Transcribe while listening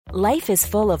Life is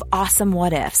full of awesome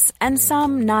what-ifs, and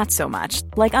some not so much,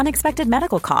 like unexpected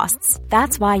medical costs.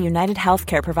 That's why United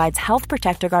Healthcare provides Health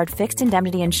Protector Guard fixed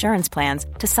indemnity insurance plans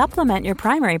to supplement your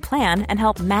primary plan and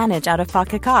help manage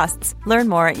out-of-pocket costs. Learn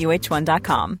more at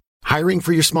uh1.com. Hiring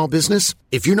for your small business?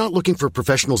 If you're not looking for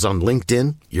professionals on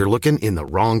LinkedIn, you're looking in the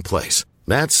wrong place.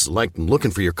 That's like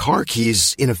looking for your car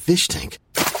keys in a fish tank.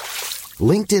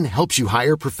 LinkedIn helps you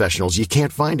hire professionals you can't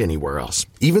find anywhere else,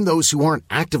 even those who aren't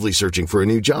actively searching for a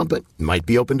new job but might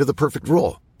be open to the perfect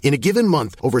role. In a given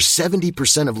month, over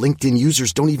 70% of LinkedIn users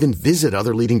don't even visit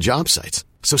other leading job sites.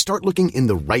 So start looking in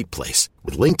the right place.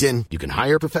 With LinkedIn, you can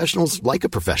hire professionals like a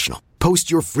professional.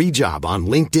 Post your free job on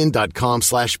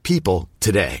linkedin.com/people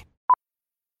today.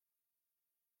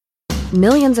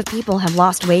 Millions of people have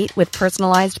lost weight with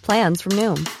personalized plans from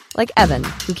Noom. Like Evan,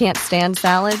 who can't stand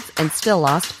salads and still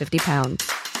lost 50 pounds.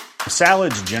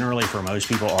 Salads generally for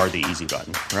most people are the easy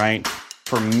button, right?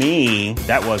 For me,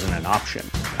 that wasn't an option.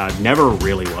 I never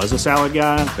really was a salad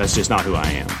guy. That's just not who I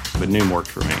am. But Noom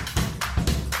worked for me.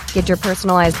 Get your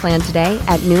personalized plan today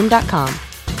at Noom.com.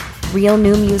 Real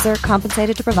Noom user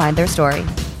compensated to provide their story.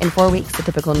 In 4 weeks, the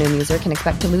typical Noom user can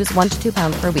expect to lose 1 to 2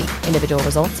 pounds per week. Individual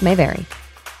results may vary.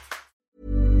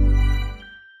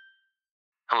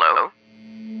 Hello?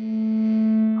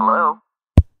 Hello?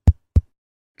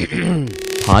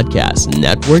 Podcast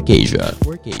Network Asia.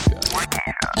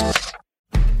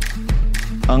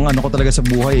 Ang ano ko talaga sa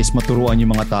buhay is maturuan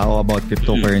yung mga tao about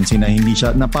cryptocurrency na hindi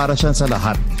siya, na para siya sa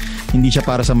lahat. Hindi siya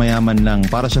para sa mayaman lang,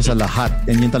 para siya sa lahat.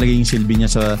 And yun talaga yung silbi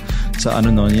niya sa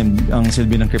ano no, yung, ang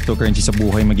silbi ng cryptocurrency sa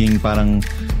buhay, maging parang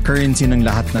currency ng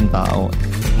lahat ng tao.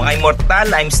 Mga Immortal,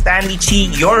 I'm Stanley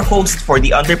Chi, your host for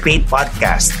the Underpaid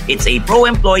Podcast. It's a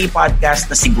pro-employee podcast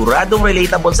na siguradong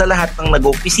relatable sa lahat ng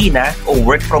nag-opisina o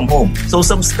work from home. So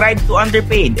subscribe to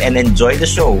Underpaid and enjoy the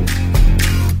show.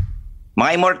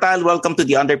 Mga Immortal, welcome to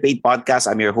the Underpaid Podcast.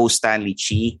 I'm your host, Stanley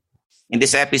Chi. In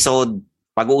this episode,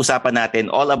 pag-uusapan natin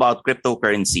all about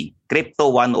cryptocurrency,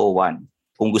 Crypto 101.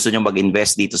 Kung gusto nyo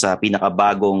mag-invest dito sa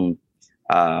pinakabagong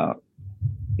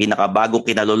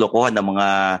kinalolokohan ng mga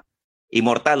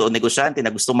immortal o negosyante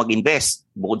na gusto mag-invest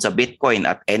bukod sa Bitcoin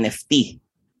at NFT.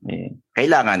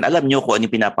 Kailangan alam nyo kung ano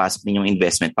yung pinapasok ninyong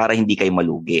investment para hindi kayo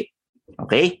malugi.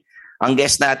 Okay? Ang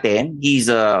guest natin,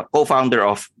 he's a co-founder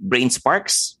of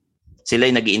BrainSparks. Sila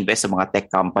yung nag-i-invest sa mga tech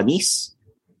companies.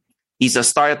 He's a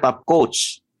startup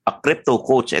coach, a crypto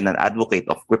coach, and an advocate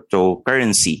of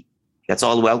cryptocurrency. That's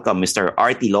all. Welcome, Mr.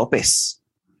 Artie Lopez.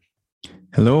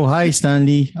 Hello, hi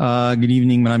Stanley. Good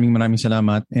evening. Maraming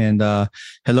salamat. And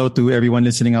hello to everyone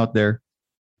listening out there.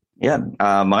 Yan,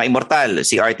 mga Immortal,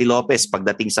 si Artie Lopez,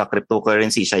 pagdating sa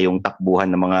cryptocurrency, siya yung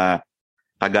takbuhan ng mga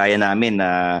kagaya namin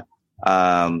na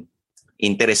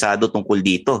interesado tungkol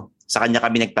dito. Sa kanya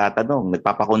kami nagtatanong,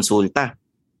 nagpapakonsulta.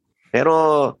 Pero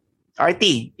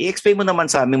Artie, i-explain mo naman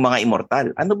sa aming mga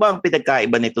Immortal, ano ba ang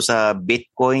pinagkaiba nito sa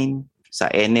Bitcoin, sa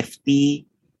NFT,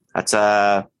 at sa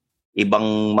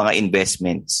ibang mga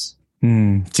investments?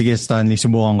 Sige Stanley,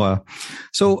 subukan ko.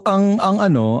 So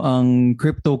ang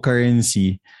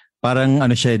cryptocurrency, parang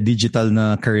ano siya, digital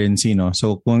na currency, no?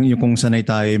 So kung sanay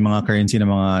tayo yung mga currency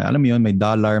na mga, alam mo yun, may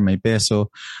dollar, may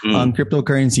peso, ang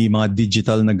cryptocurrency, mga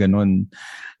digital na ganun.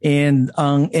 And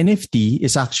ang NFT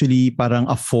is actually parang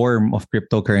a form of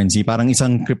cryptocurrency. Parang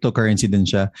isang cryptocurrency din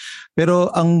siya.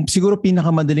 Pero ang siguro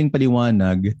pinakamadaling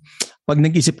paliwanag, pag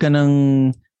nag-isip ka ng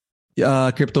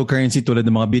cryptocurrency tulad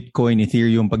ng mga Bitcoin,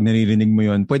 Ethereum, pag naririnig mo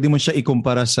yun, pwede mo siya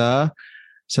ikumpara sa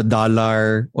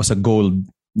dollar o sa gold.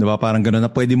 Diba? Parang gano'n na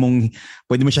pwede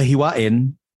mo siya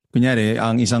hiwain. Kunyari,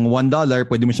 ang isang $1,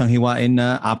 pwede mo siyang hiwain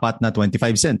na 4 na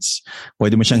 25 cents.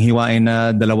 Pwede mo siyang hiwain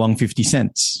na 2 50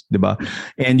 cents. Diba?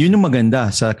 And yun yung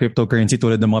maganda sa cryptocurrency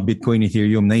tulad ng mga Bitcoin,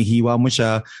 Ethereum. Nahihiwa mo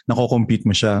siya, nako-compute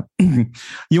mo siya.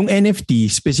 Yung NFT,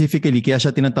 specifically, kaya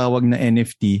siya tinatawag na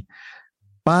NFT,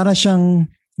 para siyang,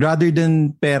 rather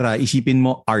than pera, isipin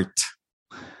mo art.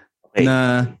 Okay.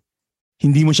 Na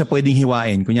hindi mo siya pwedeng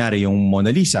hiwain. Kunyari, yung Mona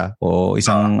Lisa o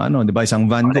isang, diba, isang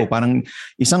Van Gogh. Parang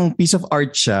isang piece of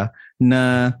art siya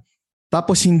na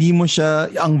tapos hindi mo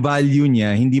siya, ang value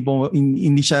niya,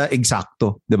 hindi siya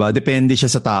eksakto. Diba? Depende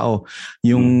siya sa tao.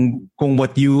 Yung, kung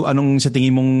anong sa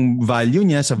tingin mong value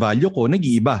niya, sa value ko,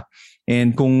 nag-iiba.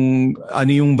 And kung ano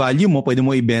yung value mo, pwede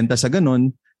mo ibenta sa ganun,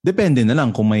 depende na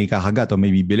lang kung may kakagat o may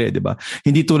bibili, di ba?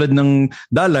 Hindi tulad ng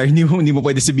dollar, hindi mo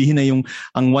pwede sabihin na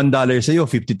ang $1 sa iyo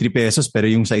 53 pesos pero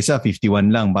yung sa isa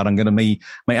 51 lang. Parang gano'n, may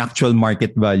actual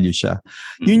market value siya.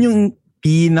 Yun yung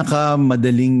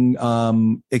pinakamadaling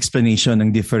explanation ng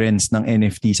difference ng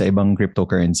NFT sa ibang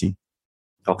cryptocurrency.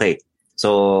 Okay.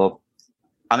 So,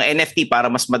 ang NFT para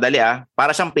mas madali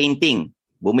para siyang painting.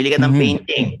 Bumili ka ng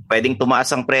painting. Pwedeng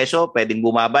tumaas ang presyo, pwedeng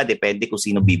bumaba, depende kung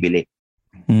sino bibili.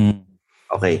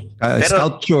 Okay. Pero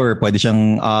sculpture, pwede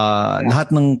siyang lahat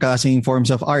ng kasing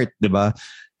forms of art, 'di ba?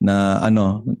 Na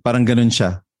parang ganun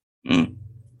siya.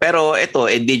 Pero ito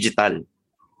digital.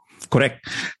 Correct.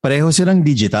 Pareho silang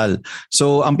digital.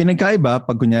 So, ang pinagkaiba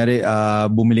pag kunyari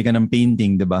bumili ka ng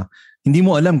painting, 'di ba? Hindi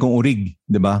mo alam kung orig,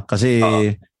 'di ba? Kasi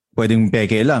pwedeng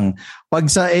peke lang. Pag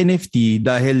sa NFT,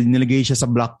 dahil nilagay siya sa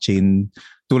blockchain,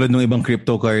 tulad ng ibang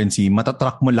cryptocurrency,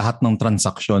 matatrack mo lahat ng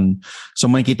transaction. So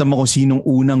makikita mo kung sinong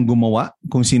unang gumawa,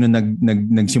 kung sino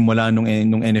nagsimula nung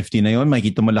NFT na yon,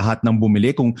 makikita mo lahat ng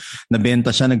bumili. Kung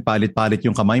nabenta siya, nagpalit-palit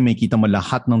yung kamay, makikita mo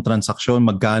lahat ng transaction,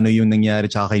 magkano yung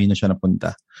nangyari, tsaka kanino siya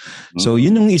napunta. So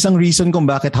yun yung isang reason kung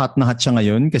bakit hot na hot siya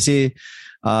ngayon. Kasi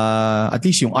at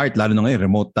least yung art, lalo na ngayon,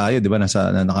 remote tayo, di ba?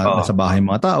 Nasa bahay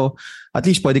mga tao. At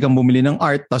least pwede kang bumili ng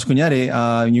art. Tapos kunyari,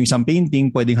 yung isang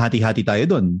painting, pwedeng hati-hati tayo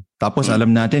doon. Tapos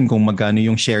alam natin kung magkano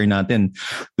yung share natin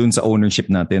doon sa ownership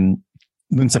natin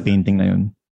doon sa painting na yun.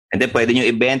 And then pwede nyo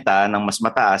ibenta ng mas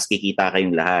mataas, kikita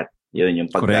kayong lahat. Yun yung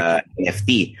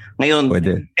NFT. Ngayon,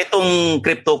 itong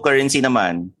cryptocurrency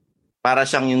naman, para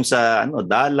siyang yung sa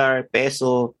dollar,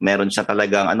 peso, meron siya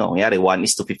talagang kunyari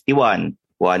 1:51.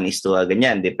 1:,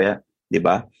 ganyan, di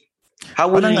ba? How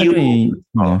will you...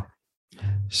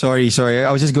 Sorry.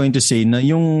 I was just going to say na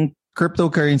yung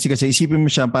cryptocurrency kasi isipin mo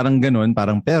siya parang ganun,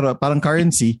 parang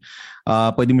currency.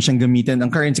 Pwede mo siyang gamitin. Ang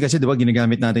currency kasi, di ba,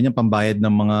 ginagamit natin yung pambayad ng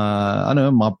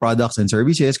mga products and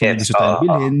services kung may gusto tayong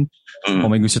bilhin, kung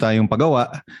may gusto tayong pagawa.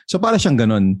 So, para siyang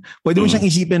ganun. Pwede mo siyang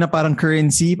isipin na parang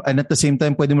currency and at the same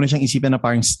time, pwede mo na siyang isipin na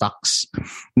parang stocks.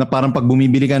 Na parang pag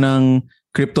bumibili ka ng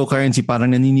cryptocurrency, parang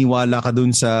naniniwala ka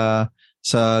dun sa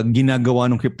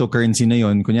ginagawa ng cryptocurrency na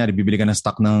yon. Kunyari, bibili ka ng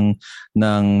stock ng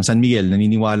San Miguel.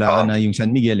 Naniniwala ka na yung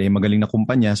San Miguel magaling na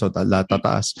kumpanya, so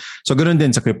tataas. So, ganoon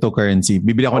din sa cryptocurrency.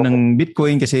 Bibili ako ng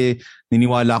Bitcoin kasi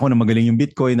niniwala ako na magaling yung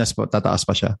Bitcoin, tataas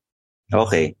pa siya.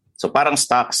 Okay. So, parang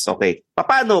stocks. Okay.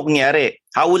 Paano kunyari?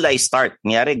 How will I start?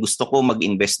 Kunyari, gusto ko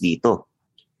mag-invest dito.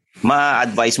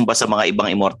 Ma-advise mo ba sa mga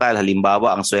ibang immortal?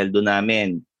 Halimbawa, ang sweldo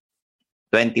namin,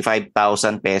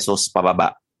 25,000 pesos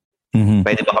pababa.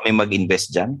 Pwede ba kami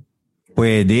mag-invest dyan?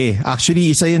 Pwede.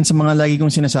 Actually, isa yan sa mga lagi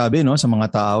kong sinasabi sa mga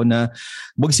tao na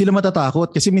wag sila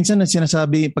matatakot. Kasi minsan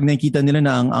sinasabi, pag nakikita nila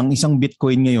na ang isang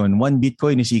Bitcoin ngayon, 1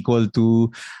 Bitcoin is equal to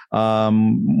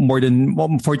more than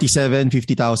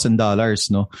 $47,000-$50,000.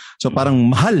 No? So parang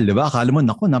mahal, di ba? Akala mo,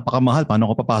 napakamahal.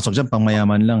 Paano ko papasok dyan?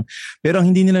 Pangmayaman lang. Pero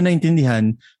ang hindi nila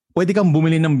naintindihan, pwede kang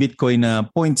bumili ng Bitcoin na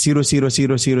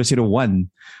 0.000001.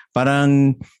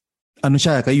 Parang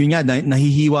siya, kayo nga,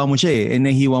 nahihiwa mo siya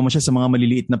nahihiwa mo siya sa mga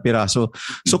maliliit na piraso.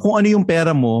 So kung ano yung pera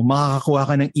mo, makakakuha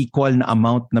ka ng equal na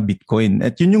amount na Bitcoin.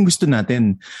 At yun yung gusto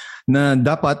natin. Na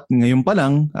dapat, ngayon pa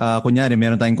lang, kunyari,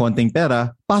 meron tayong konting pera,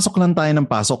 pasok lang tayo ng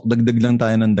pasok, dagdag lang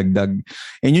tayo ng dagdag.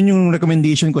 And yun yung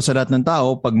recommendation ko sa lahat ng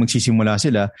tao pag magsisimula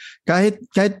sila. Kahit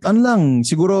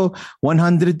siguro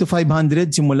 100 to 500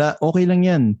 simula, okay lang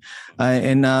yan.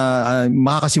 And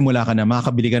makakasimula ka na,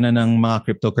 makakabili ka na ng mga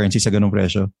cryptocurrency sa ganung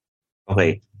presyo.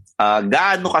 Okay.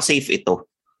 Gaano ka-safe ito?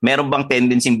 Meron bang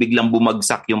tendency biglang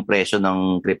bumagsak yung presyo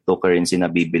ng cryptocurrency na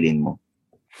bibilin mo?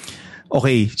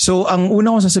 Okay, so ang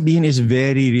una kong sasabihin is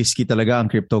very risky talaga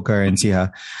ang cryptocurrency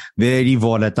Very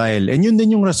volatile. And yun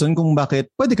din yung rason kung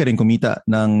bakit pwede ka rin kumita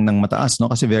ng mataas,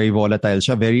 no? Kasi very volatile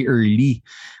siya, very early.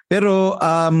 Pero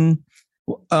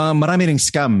marami ring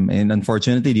scam, and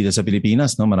unfortunately dito sa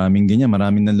Pilipinas, no, maraming ganyan,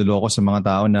 maraming nanloloko sa mga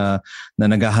tao na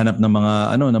naghahanap ng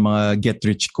mga get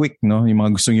rich quick, no, yung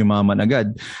mga gustong yumaman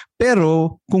agad.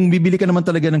 Pero kung bibili ka naman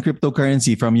talaga ng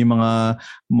cryptocurrency from yung mga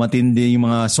matindi, yung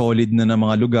mga solid na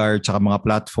mga lugar tsaka mga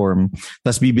platform,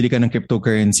 tapos bibili ka ng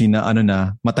cryptocurrency na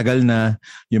matagal na,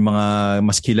 yung mga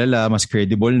mas kilala, mas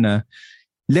credible na,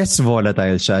 less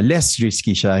volatile siya, less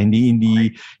risky siya,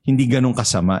 hindi ganun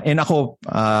kasama. And ako,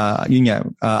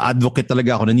 advocate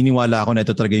talaga ako, naniniwala ako na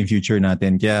ito talaga yung future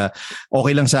natin. Kaya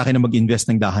okay lang sa akin na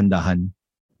mag-invest ng dahan-dahan.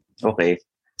 Okay.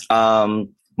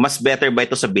 Mas better ba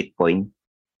ito sa Bitcoin?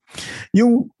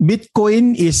 Yung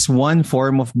Bitcoin is one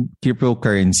form of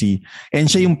cryptocurrency,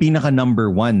 and siya yung pinaka number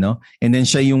 1, no? And then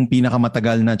siya yung pinaka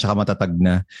matagal na tsaka matatag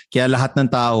na. Kaya lahat ng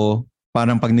tao,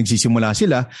 parang pag nagsisimula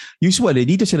sila, usually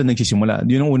dito sila nagsisimula.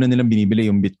 Yun ang una nilang binibili,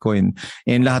 yung Bitcoin.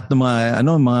 And lahat ng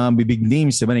mga big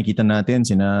names, diba, nakita natin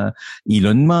sina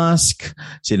Elon Musk,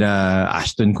 sila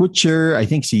Ashton Kutcher, I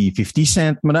think si 50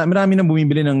 Cent. Marami nang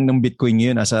bumibili ng Bitcoin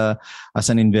ngayon as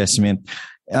an investment.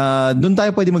 Doon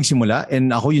tayo pwede magsimula,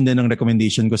 and ako yun din ang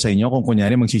recommendation ko sa inyo kung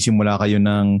kunyari magsisimula kayo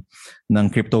ng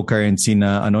cryptocurrency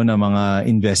na mga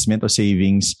investment o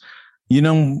savings. Yun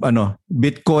ang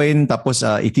Bitcoin tapos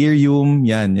Ethereum,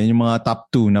 yan yung mga top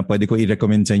 2 na pwede ko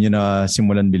i-recommend sa inyo na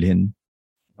simulan bilhin.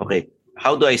 Okay.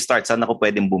 How do I start? Saan ako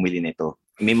pwedeng bumili nito?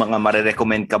 May mga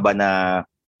marirecommend ka ba na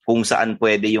kung saan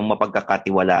pwede yung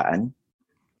mapagkakatiwalaan?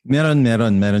 Meron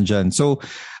dyan. So,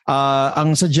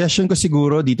 ang suggestion ko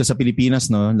siguro dito sa Pilipinas,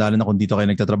 no, lalo na kung dito kayo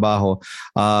nagtatrabaho,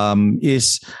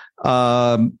 is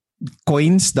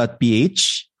coins.ph.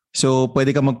 So,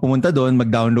 pwede ka magpumunta doon,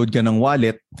 mag-download ka ng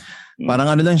wallet.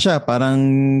 Parang ano lang siya, parang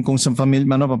kung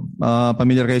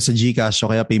familiar kayo sa GCash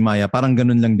o kaya Paymaya, parang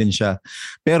ganun lang din siya.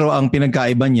 Pero ang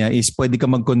pinagkaiba niya is pwede ka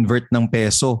mag-convert ng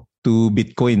peso to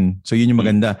Bitcoin. So yun yung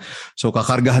maganda. So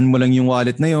kakargahan mo lang yung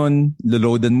wallet na yun,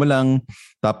 loadan mo lang,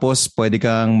 tapos pwede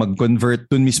kang mag-convert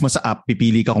dun mismo sa app,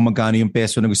 pipili ka kung magkano yung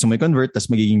peso na gusto mo i-convert,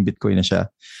 tapos magiging Bitcoin na siya.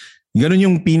 Ganun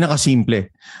yung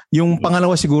pinakasimple. Yung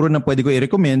pangalawa siguro na pwede ko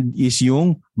i-recommend is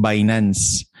yung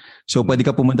Binance. So pwede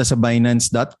ka pumunta sa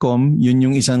Binance.com, yun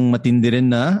yung isang matindi rin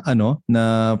na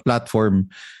na platform.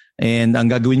 And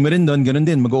ang gagawin mo rin doon, ganun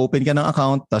din, mag-open ka ng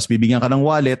account, tapos bibigyan ka ng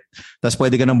wallet, tapos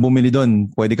pwede ka nang bumili doon.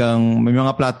 May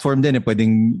mga platform din,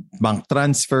 pwedeng bank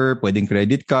transfer, pwedeng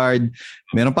credit card.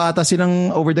 Meron pa ata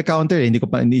silang over the counter, hindi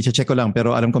i-check ko lang,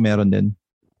 pero alam ko meron din.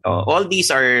 All these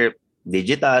are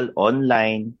digital,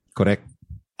 online. Correct.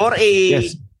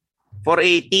 For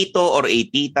a tito or a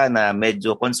tita na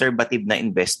medyo conservative na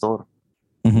investor,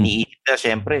 niisip na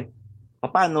syempre,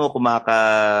 paano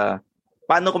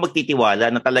ko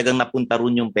magtitiwala na talagang napunta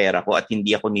ron yung pera ko at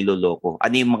hindi ako niloloko?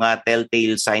 Ano yung mga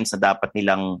telltale signs na dapat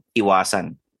nilang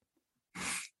iwasan?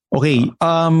 Okay,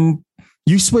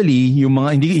 usually yung mga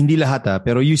hindi lahat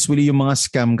pero usually yung mga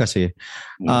scam kasi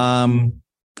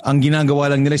ang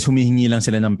ginagawa lang nila is humihingi lang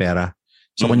sila ng pera.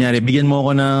 So kunyari, bigyan mo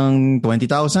ako ng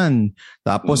 20,000,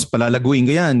 tapos palalaguin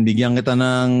ko yan, bigyan kita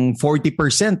ng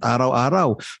 40%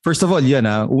 araw-araw. First of all, yan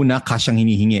una, cash ang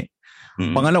hinihingi.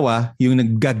 Pangalawa, yung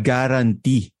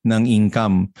nag-guarantee ng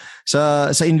income.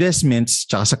 Sa investments,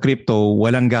 tsaka sa crypto,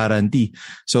 walang guarantee.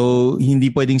 So,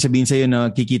 hindi pwedeng sabihin sa'yo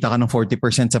na kikita ka ng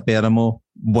 40% sa pera mo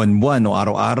buwan-buwan o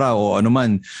araw-araw o ano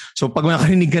man. So, pag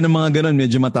makarinig ka ng mga ganun,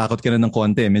 medyo matakot ka na ng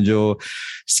konti. Medyo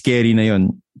scary na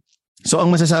yon. So,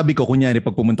 ang masasabi ko, kunyari,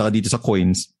 pag pumunta ka dito sa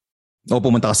Coins o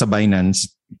pumunta ka sa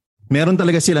Binance, meron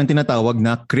talaga silang tinatawag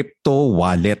na crypto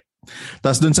wallet.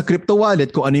 Tapos doon sa crypto wallet,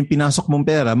 kung ano yung pinasok mong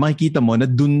pera, makikita mo na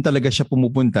doon talaga siya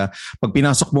pumupunta. Pag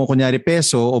pinasok mo, kunyari,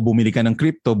 peso o bumili ka ng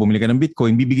crypto, bumili ka ng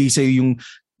Bitcoin, bibigay sa'yo yung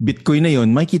Bitcoin na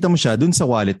yon, makikita mo siya doon sa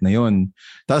wallet na yon.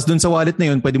 Tapos doon sa wallet na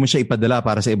yon, pwede mo siya ipadala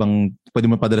para sa pwede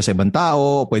mo ipadala sa ibang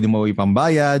tao, pwede mo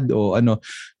ipambayad o ano.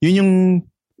 Yun yung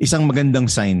isang magandang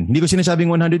sign. Hindi ko sinasabing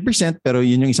 100%, pero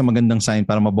yun yung isang magandang sign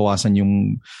para mabawasan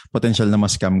yung potential na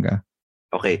ma-scam ka.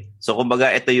 Okay. So kumbaga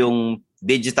ito yung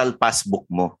digital passbook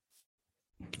mo.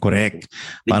 Correct.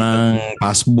 Parang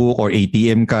passbook or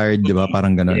ATM card, di ba?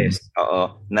 Parang ganun. Yes.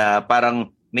 Oo. Na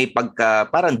parang may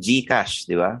parang GCash,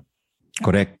 di ba?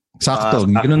 Correct. Sakto.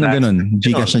 Ganun na ganun.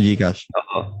 GCash na GCash.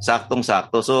 Oo.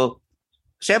 Saktong-sakto. So,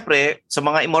 syempre, sa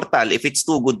mga immortal, if it's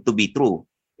too good to be true,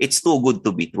 it's too good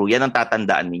to be true. Yan ang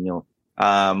tatandaan ninyo.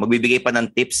 Magbibigay pa ng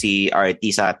tips si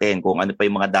RT sa atin kung ano pa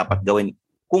yung mga dapat gawin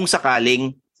kung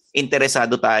sakaling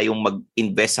interesado tayong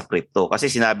mag-invest sa crypto. Kasi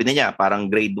sinabi na niya,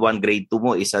 parang grade 1, grade 2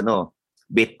 mo is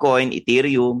Bitcoin,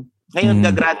 Ethereum. Ngayon,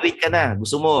 gagraduate ka na.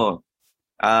 Gusto mo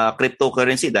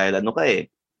cryptocurrency dahil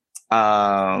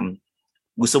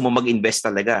gusto mo mag-invest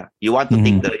talaga. You want to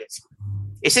take the risk.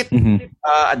 Is it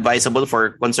advisable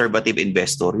for conservative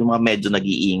investor, yung mga medyo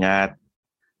nag-iingat,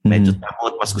 medyo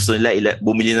takot, mas gusto nila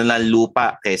bumili na ng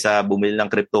lupa kaysa bumili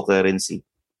ng cryptocurrency?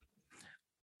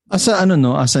 As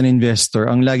an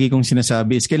investor, ang lagi kong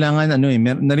sinasabi is kailangan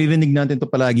naririnig natin to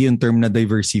palagi yung term na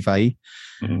diversify.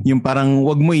 Yung parang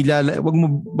wag mo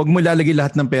ilalagay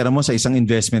lahat ng pera mo sa isang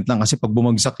investment lang kasi pag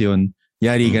bumagsak yun,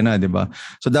 yari ka na, 'di ba?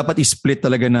 So dapat i-split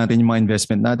talaga natin yung mga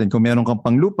investment natin. Kung meron kang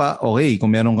pang lupa, okay.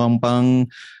 Kung meron kang pang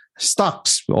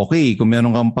stocks, okay. Kung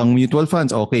meron kang pang mutual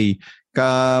funds, okay.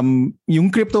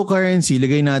 Yung cryptocurrency,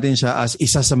 lagay natin siya as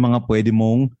isa sa mga pwede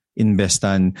mong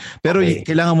investan. Pero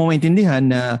kailangan mo maintindihan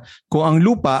na kung ang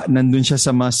lupa nandun siya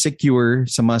sa mas secure,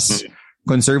 sa mas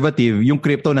conservative, yung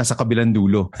crypto nasa kabilang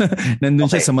dulo.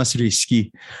 Nandun siya sa mas risky.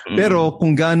 Pero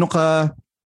kung gaano ka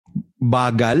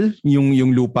bagal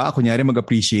yung lupa, kunyari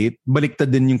mag-appreciate, baliktad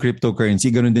din yung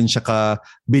cryptocurrency, ganun din siya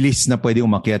kabilis na pwede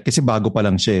umakyat kasi bago pa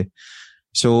lang siya.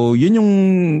 So, yun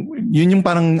yung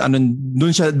parang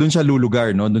doon siya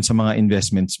lulugar, no, doon sa mga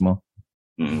investments mo.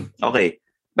 Okay.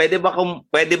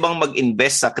 Pwede bang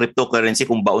mag-invest sa cryptocurrency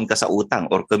kung baon ka sa utang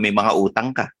or kung may mga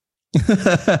utang ka?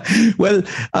 Well,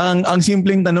 ang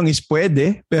simpleng tanong is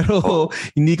pwede, pero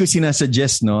hindi ko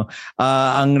sinasuggest, no.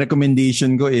 Ang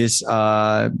recommendation ko is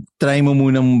try mo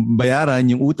munang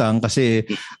bayaran yung utang kasi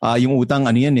yung utang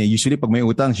ano yan usually pag may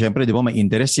utang, syempre 'di ba may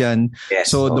interest yan. Yes,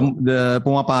 so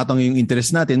pumapatong yung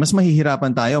interest natin, mas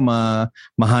mahihirapan tayo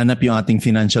mahanap yung ating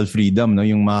financial freedom, no,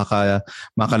 yung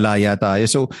makalaya tayo.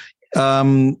 So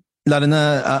lalo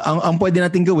na ang pwede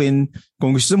natin gawin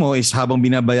kung gusto mo is habang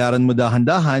binabayaran mo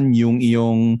dahan-dahan yung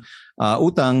iyong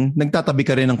utang, nagtatabi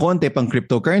ka rin ng konti pang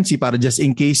cryptocurrency para just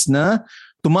in case na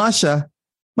tumaas siya,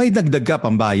 may dagdag ka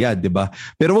pambayad, 'di ba?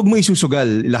 Pero wag mo isusugal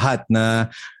lahat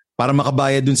na para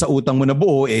makabayad dun sa utang mo na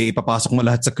buo, ipapasok mo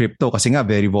lahat sa crypto kasi nga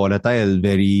very volatile,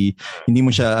 very hindi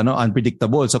mo siya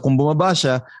unpredictable. So kung bumaba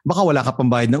siya, baka wala ka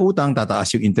pambayad ng utang,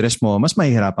 tataas yung interest mo, mas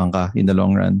mahihirapan ka in the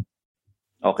long run.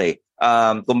 Okay.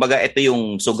 Kumbaga ito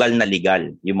yung sugal na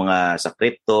legal, yung mga sa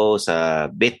crypto, sa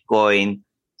Bitcoin,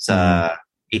 sa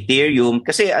Ethereum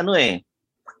kasi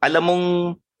alam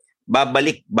mong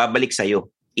babalik sa iyo.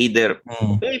 Either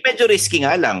medyo risky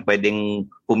nga lang, pwedeng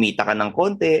kumita ka ng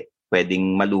konti,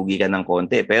 pwedeng malugi ka ng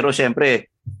konti, pero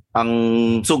syempre ang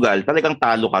sugal talagang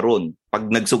talo ka ron pag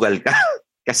nagsugal ka.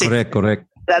 Kasi correct.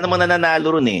 Wala namang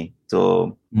nananalo ron eh. So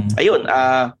ayun,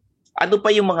 ano pa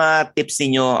yung mga tips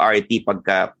niyo RT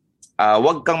pagka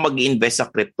wag kang mag-invest sa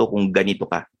crypto kung ganito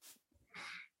ka?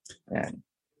 Ayan.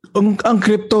 Ang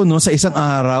crypto, no, sa isang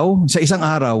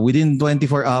araw within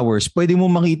 24 hours, pwede mo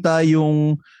makita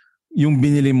yung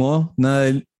binili mo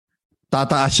na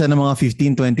tataas siya ng mga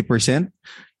 15-20%,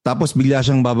 tapos bigla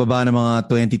siyang bababa ng mga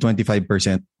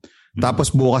 20-25%. Tapos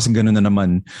bukas gano'n na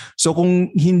naman. So kung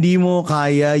hindi mo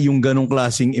kaya yung ganong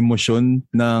klaseng emosyon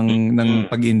ng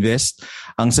pag-invest,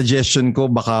 ang suggestion ko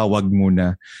baka wag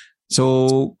muna.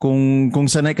 So kung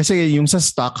sanay kasi yung sa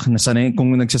stock, nasanay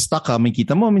kung nagsa-stock ka, may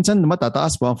kita mo minsan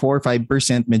matataas pa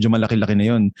 4-5%, medyo malaki-laki na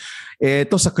 'yon.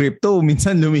 Ito sa crypto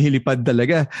minsan lumihilipad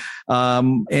talaga.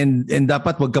 And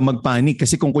dapat wag ka magpanik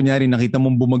kasi kung kunyari nakita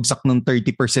mong bumagsak ng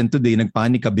 30% today,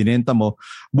 nagpanik ka, binenta mo,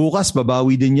 bukas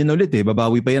babawi din 'yan ulit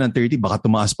babawi pa 'yan ng 30, baka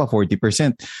tumaas pa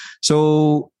 40%.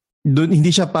 So doon hindi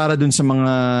siya para doon sa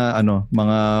mga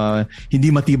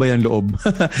hindi matibay ang loob.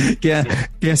 kaya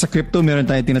sa crypto meron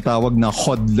tayong tinatawag na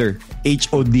hodler,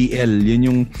 HODL. Yun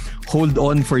yung hold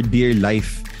on for dear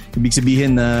life. Ibig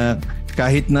sabihin na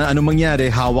kahit na anong mangyari,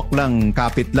 hawak lang,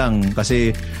 kapit lang kasi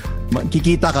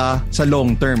kikita ka sa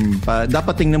long term.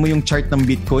 Dapat tingnan mo yung chart ng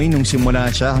Bitcoin nung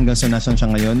simula siya hanggang sa nasan siya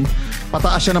ngayon.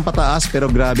 Pataas siya ng pataas pero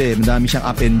grabe, madami siyang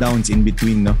up and downs in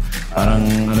between, no.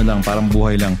 Parang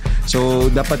buhay lang.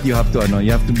 So dapat you have to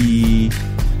be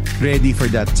ready for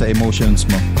that sa emotions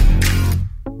mo.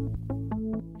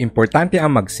 Importante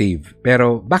ang mag-save,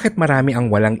 pero bakit marami ang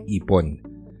walang ipon?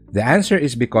 The answer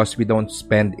is because we don't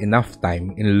spend enough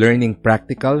time in learning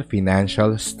practical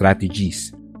financial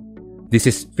strategies. This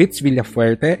is Fitz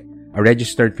Villafuerte, a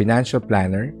registered financial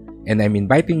planner, and I'm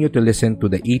inviting you to listen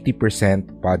to the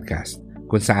 80% podcast,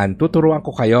 kung saan tuturuan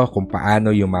ko kayo kung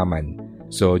paano yumaman.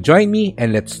 So join me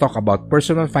and let's talk about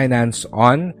personal finance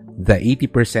on the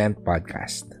 80%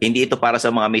 podcast. Hindi ito para sa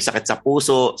mga may sakit sa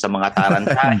puso, sa mga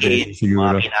tarantahin,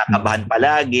 mga kinakabahan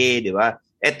palagi, di ba?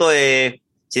 Ito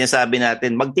sinasabi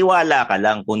natin, magtiwala ka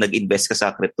lang kung nag-invest ka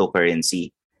sa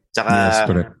cryptocurrency. Tsaka, yes,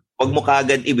 correct. Huwag mo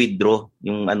kagad i-withdraw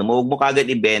yung huwag mo kagad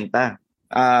ibenta.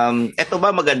 Ito ba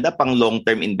maganda pang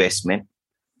long-term investment?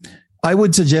 I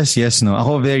would suggest yes, no.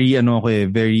 Ako very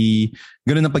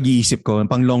ganoon ang pag-iisip ko,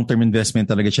 pang long-term investment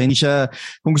talaga siya. Hindi siya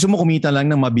kung gusto mo kumita lang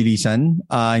ng mabilisan,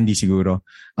 hindi siguro.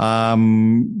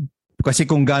 Kasi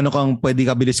kung gaano kang pwede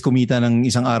kabilis kumita ng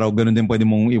isang araw, ganoon din pwede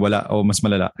mong iwala o mas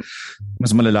malala.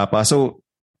 Mas malala pa. So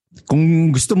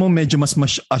kung gusto mo medyo mas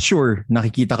assure,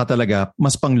 nakikita ka talaga,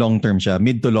 mas pang long term siya,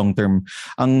 mid to long term.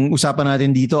 Ang usapan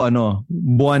natin dito,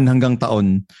 buwan hanggang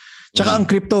taon. Tsaka ang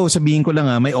crypto, sabihin ko lang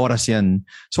may oras yan.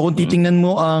 So kung titingnan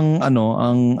mo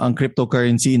ang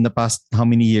cryptocurrency in the past how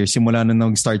many years, simula na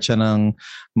nag-start siya ng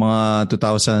mga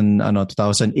 2008,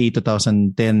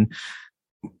 2010,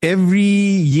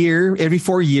 every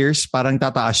 4 years, parang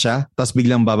tataas siya, tapos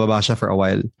biglang bababa siya for a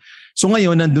while. So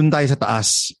ngayon, nandun tayo sa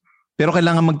taas. Pero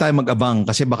kailangan mag-abang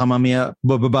kasi baka mamaya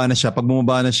bababa na siya. Pag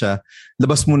bumaba na siya,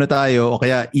 labas muna tayo o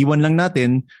kaya iwan lang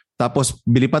natin, tapos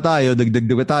bili pa tayo,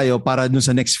 dagdag tayo para dun sa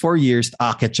next 4 years,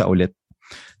 aakyat siya ulit.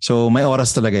 So may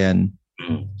oras talaga yan.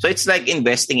 So it's like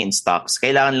investing in stocks.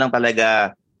 Kailangan lang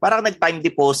talaga, parang nag-time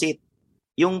deposit.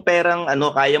 Yung perang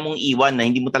kaya mong iwan na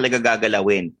hindi mo talaga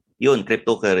gagalawin. Yun,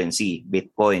 cryptocurrency,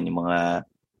 Bitcoin, yung mga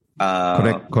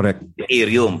correct.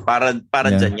 Ethereum. Para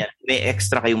dyan yan. May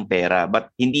extra kayong pera. But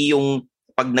hindi yung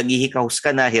pag naghihikaus ka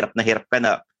na, hirap ka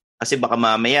na. Kasi baka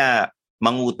mamaya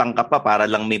mangutang ka pa para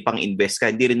lang may pang-invest ka.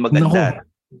 Hindi rin maganda.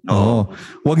 No.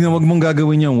 Wag mong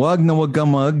gagawin 'yan. Wag ka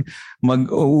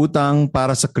mag-uutang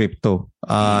para sa crypto.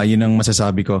 'Yun ang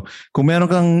masasabi ko. Kung meron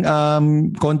kang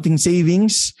konting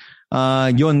savings,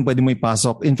 yun, pwede mo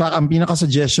ipasok. In fact, ang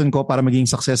pinaka-suggestion ko para maging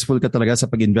successful ka talaga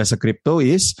sa pag-invest sa crypto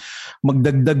is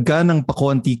magdagdag ka ng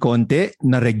pakonti-konti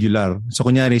na regular. So,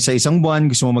 kunyari, sa isang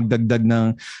buwan, gusto mo magdagdag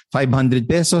ng 500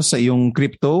 pesos sa iyong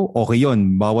crypto, okay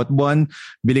yun. Bawat buwan,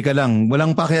 bili ka lang.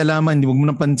 Walang pakialaman, huwag mo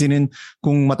nang pansinin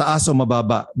kung mataas o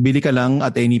mababa. Bili ka lang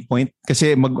at any point.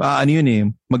 Kasi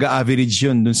mag-average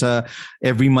yun dun sa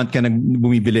every month ka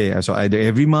bumibili. So, either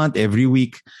every month, every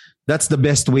week. That's the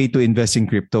best way to invest in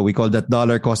crypto. We call that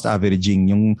dollar cost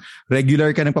averaging. Yung regular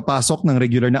ka nagpapasok ng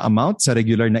regular na amount sa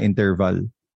regular na interval.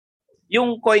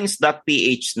 Yung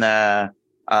coins.ph na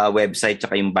website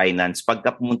tsaka yung Binance, pagka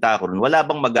pumunta ako ron, wala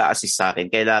bang mag-a-assist sa akin?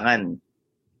 Kailangan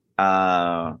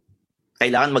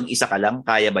mag-isa ka lang?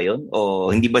 Kaya ba yun?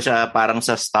 O hindi ba siya parang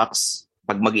sa stocks?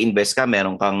 Pag mag-invest ka,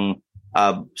 meron kang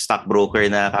stockbroker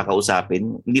na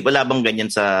kakausapin? Hindi ba bang ganyan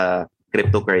sa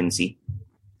cryptocurrency?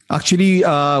 Actually,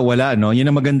 wala, no?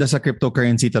 Yun ang maganda sa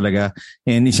cryptocurrency talaga.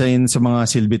 And isa yun sa mga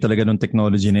silbi talaga ng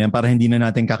technology na yan para hindi na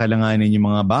natin kakailanganin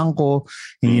yung mga bangko,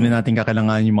 hindi na natin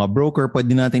kakailanganin yung mga broker,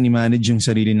 pwede natin i-manage yung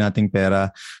sarili nating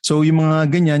pera. So yung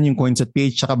mga ganyan, yung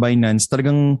Coins.ph at Binance,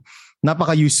 talagang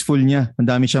napaka-useful niya. Ang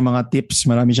dami siyang mga tips,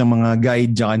 marami siyang mga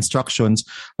guide, instructions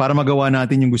para magawa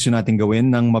natin yung gusto natin gawin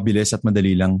ng mabilis at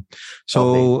madali lang.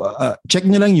 So, check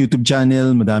nyo lang YouTube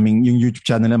channel. Yung YouTube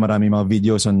channel na maraming mga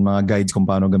videos on mga guides kung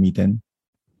paano gamitin.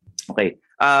 Okay.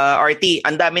 RT,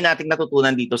 ang dami nating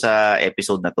natutunan dito sa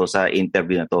episode na to, sa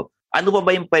interview na to. Ano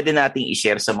ba yung pwede nating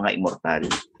i-share sa mga immortal?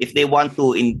 If they want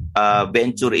to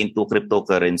venture into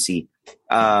cryptocurrency,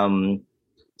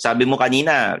 sabi mo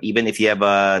kanina, even if you have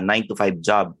a 9-to-5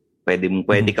 job,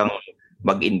 pwede kang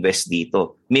mag-invest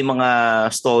dito. May mga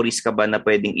stories ka ba na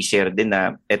pwedeng i-share din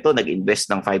na eto, nag-invest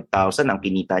ng 5,000, ang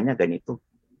kinita niya ganito?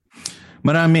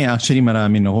 Marami,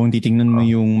 no? Kung titingnan mo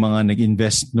yung mga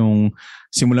nag-invest nung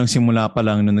simulang-simula pa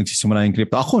lang nung nagsisimula yung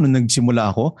crypto. Ako, nung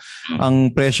nagsimula ako, ang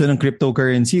presyo ng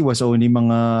cryptocurrency was only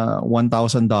mga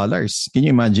 $1,000. Can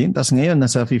you imagine? Tapos ngayon,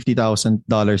 nasa $50,000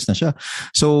 na siya.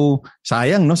 So,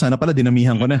 sayang, no? Sana pala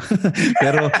dinamihan ko na.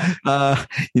 Pero,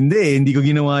 hindi ko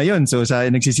ginawa yon. So,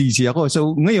 nagsisisi ako.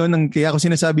 So, ngayon, kaya ako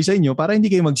sinasabi sa inyo, para hindi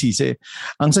kayo magsisi.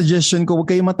 Ang suggestion ko, huwag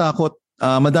kayo matakot.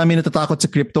 Madami natatakot sa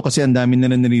crypto kasi ang dami na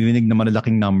naririnig na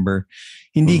malalaking number.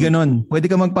 Hindi ganon. Pwede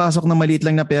ka magpasok ng maliit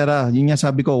lang na pera. Yun nga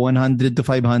sabi ko, 100 to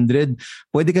 500.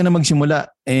 Pwede ka na magsimula.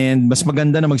 And mas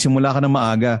maganda na magsimula ka na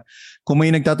maaga. Kung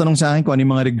may nagtatanong sa akin kung ano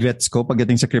yung mga regrets ko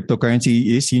pagdating sa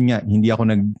cryptocurrency is, yun nga, hindi ako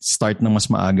nag-start ng mas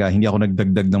maaga. Hindi ako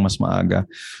nagdagdag ng mas maaga.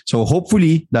 So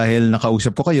hopefully, dahil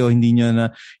nakausap ko kayo, hindi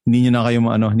na kayo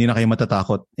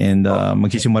matatakot. And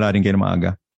magsisimula rin kayo na maaga.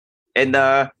 And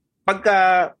pagka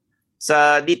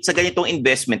sa ganitong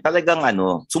investment, talagang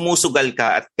sumusugal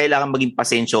ka at kailangan maging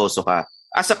pasensyoso ka.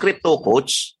 As a crypto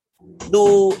coach,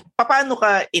 paano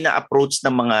ka ina-approach ng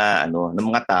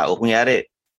mga tao? Kunyari,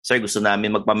 sir, gusto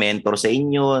namin magpa-mentor sa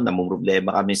inyo, namong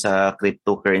problema kami sa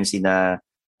cryptocurrency na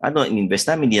in-invest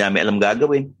namin, hindi namin alam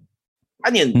gagawin.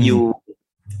 Ano yun?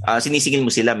 Sinisingil mo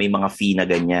sila, may mga fee na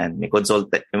ganyan. May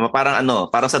consultant,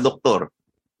 parang sa doktor.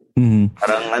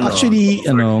 Actually,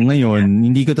 ngayon,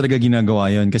 hindi ko talaga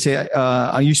ginagawa yon kasi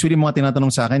usually mga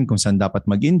tinatanong sa akin kung saan dapat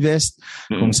mag-invest,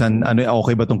 kung saan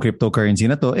okay ba tong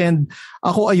cryptocurrency na to. And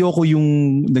ako ayoko yung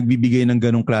nagbibigay ng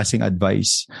ganong klaseng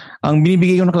advice. Ang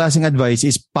binibigay ko ng klaseng advice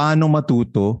is paano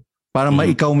matuto para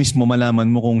ikaw mismo malaman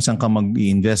mo kung saan ka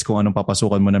mag-i-invest, kung anong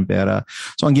papasukan mo ng pera.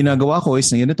 So ang ginagawa ko is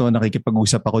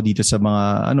nakikipag-usap ako dito sa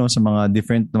mga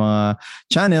different mga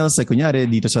channels, like kunyari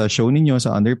dito sa show ninyo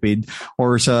sa Underpaid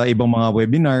or sa ibang mga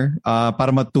webinar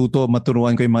para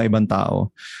maturuan ko yung mga ibang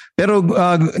tao. Pero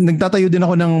nagtatayo din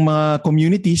ako ng mga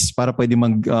communities para pwede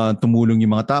tumulong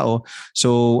yung mga tao.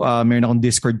 So meron akong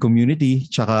Discord community,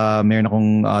 tsaka meron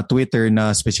akong Twitter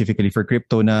na specifically for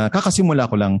crypto na kakasimula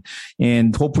ko lang.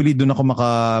 And hopefully doon ako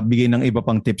makabigay ng iba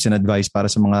pang tips and advice para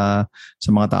sa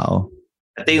mga tao.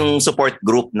 Ito yung support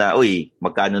group na,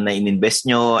 magkano na in-invest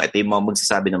nyo? Ito yung mga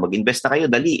magsasabi na mag-invest na kayo,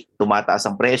 dali, tumataas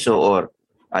ang presyo or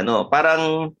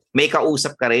parang may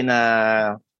kausap ka rin na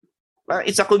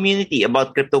it's a community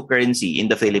about cryptocurrency in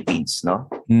the Philippines, no?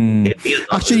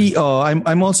 Actually,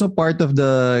 I'm also part of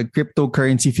the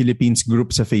Cryptocurrency Philippines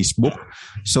group sa Facebook.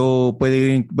 So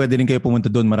pwede rin kayo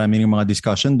pumunta doon. Marami ring mga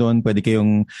discussion doon. Pwede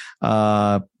kayong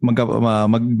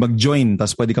mag-join,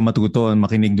 tapos pwede ka matuto,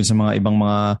 makinig doon sa mga ibang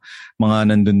mga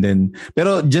nandun din.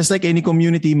 Pero just like any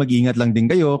community, mag-ingat lang din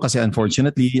kayo kasi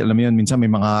unfortunately, alam mo yun, minsan may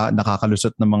mga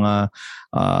nakakalusot na mga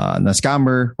na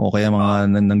scammer o kaya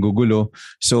mga nanggugulo.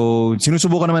 So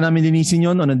sinusubukan naman namin linisin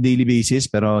yon on a daily basis,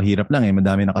 pero hirap lang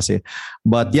madami na kasi.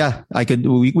 But yeah,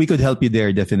 we could help you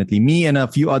there definitely. Me and a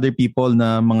few other people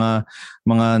na mga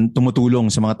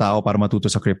tumutulong sa mga tao para matuto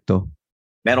sa crypto.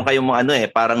 Meron kayong mga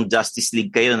parang Justice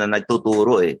League kayo na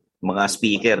nagtuturo mga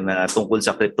speaker na tungkol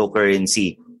sa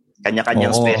cryptocurrency.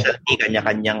 Kanya-kanyang specialty,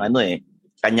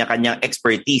 kanya-kanyang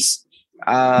expertise.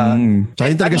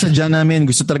 Tsaka talaga sadya namin,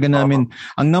 gusto talaga namin,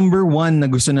 ang number one na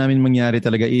gusto namin mangyari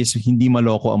talaga is hindi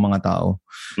maloko ang mga tao.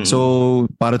 So,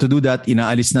 para to do that,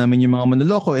 inaalis namin yung mga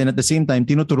manloloko and at the same time,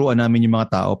 tinuturuan namin yung mga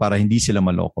tao para hindi sila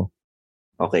maloko.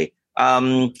 Okay.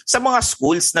 Sa mga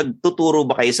schools, nagtuturo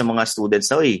ba kayo sa mga students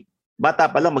na, bata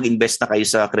pa lang mag-invest na kayo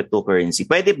sa cryptocurrency?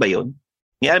 Pwede ba yun?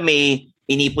 Yan, may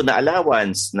inipon na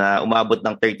allowance na umabot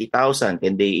ng 30,000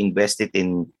 and they invest it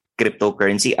in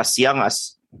cryptocurrency as young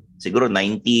as siguro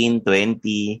 19,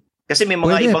 20. Kasi may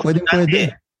mga ibang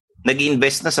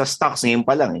nag-invest na sa stocks ngayon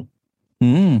pa lang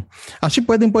Actually,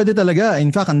 pwede talaga. In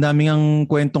fact, ang daming ang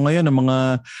kwento ngayon ng mga,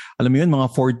 alam mo yun, mga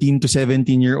 14 to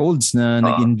 17-year-olds na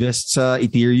nag-invest sa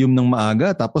Ethereum ng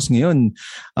maaga. Tapos ngayon,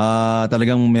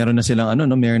 talagang meron na silang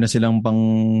meron na silang pang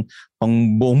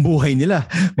buong buhay nila.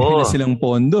 Meron na silang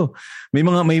pondo. May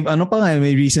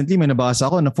recently may nabasa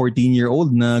ako na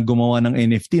 14-year-old na gumawa ng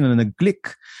NFT na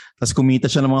nag-click. Tapos kumita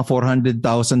siya ng mga $400,000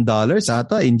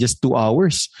 ata in just 2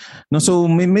 hours. No, so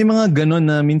may mga ganun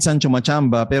na minsan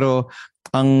chumachamba, pero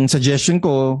ang suggestion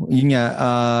ko, yun nga,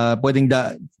 pwedeng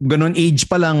ganun age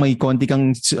pa lang, may konti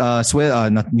kang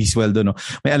sweldo, no?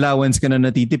 May allowance ka na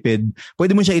natitipid,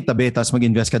 pwede mo siya itabi, tapos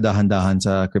mag-invest ka dahan-dahan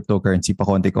sa cryptocurrency pa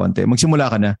konti-konti. Magsimula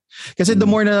ka na. Kasi the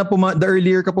more na the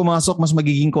earlier ka pumasok, mas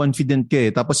magiging confident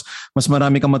ka Tapos mas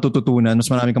marami kang matututunan, mas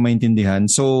marami kang maintindihan.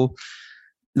 So,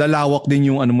 lalawak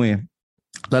din yung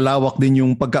lalawak din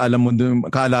yung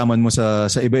kaalaman mo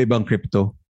sa iba-ibang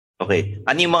crypto. Okay.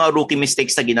 Ano yung mga rookie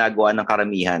mistakes na ginagawa ng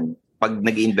karamihan pag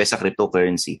nag-invest sa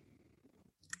cryptocurrency?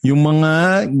 Yung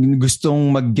mga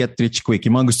gustong mag-get rich quick,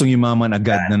 yung mga gustong yumaman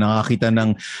agad na nakakita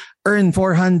ng earn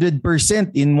 400%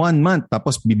 in 1 month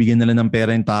tapos bibigyan nila ng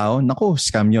pera yung tao, nako,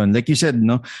 scam yun. Like you said,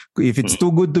 no? If it's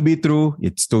too good to be true,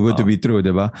 it's too good to be true,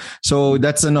 diba? So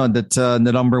that's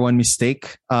the number one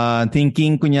mistake.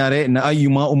 Thinking kunyari na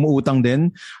yung mga umuutang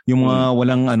din, yung mga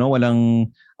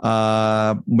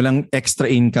walang extra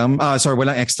income,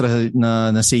 walang extra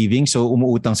na savings, so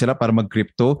umuutang sila para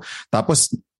mag-crypto.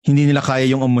 Tapos hindi nila kaya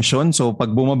yung emosyon. So pag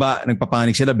bumaba,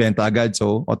 nagpapanik sila, benta agad.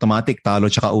 So automatic, talo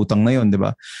tsaka utang na yun, di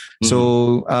ba?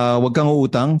 So wag kang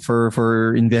uutang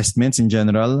for investments in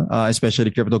general,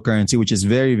 especially cryptocurrency, which is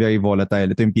very, very volatile.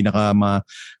 Ito yung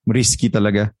pinaka-risky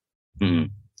talaga.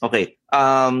 Okay.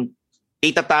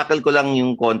 Itatackle ko lang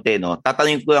yung konti, no?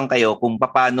 Tatanungin ko lang kayo kung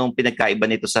paano pinagkaiba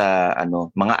nito sa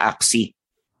mga Axie.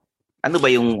 Ano ba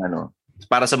yung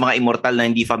para sa mga immortal na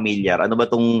hindi familiar, ano ba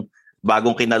tong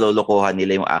bagong kinalolokohan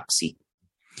nila yung Axie?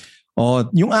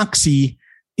 Yung Axie,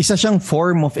 isa siyang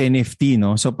form of NFT,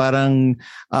 no? So parang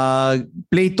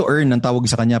play to earn ang tawag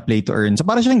sa kanya, play to earn. So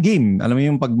parang siyang game. Alam mo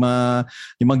yung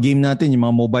yung mga game natin, yung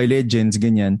mga Mobile Legends,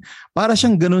 ganyan. Para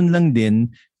siyang ganun lang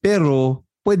din, pero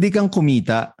pwede kang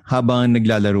kumita habang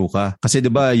naglalaro ka. Kasi 'di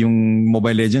ba, yung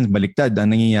Mobile Legends baliktad,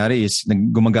 ang nangyayari is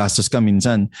gumagastos ka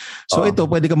minsan. So ito,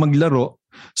 pwede kang maglaro.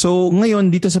 So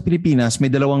ngayon dito sa Pilipinas may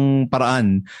dalawang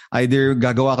paraan. Either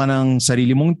gagawa ka ng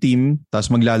sarili mong team, tapos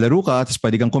maglalaro ka, tapos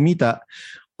pwede kang kumita.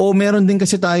 O meron din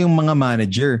kasi tayong mga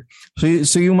manager.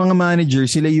 So yung mga manager,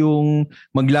 sila yung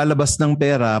maglalabas ng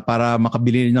pera para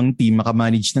makabili ng team,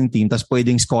 makamanage ng team, tapos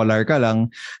pwedeng scholar ka lang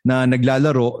na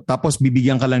naglalaro, tapos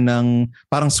bibigyan ka lang ng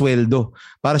parang sweldo.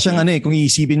 Para siyang kung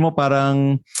iisipin mo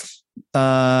parang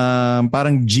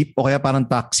jeep o kaya parang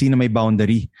taxi na may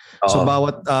boundary. So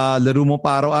bawat laro mo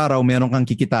pa araw-araw, meron kang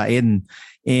kikitain.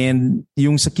 And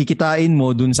yung sa kikitain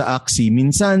mo dun sa Axie,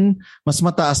 minsan mas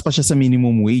mataas pa siya sa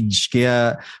minimum wage.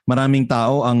 Kaya maraming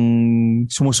tao ang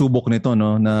sumusubok nito,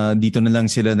 no, na dito na lang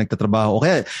sila nagtatrabaho. O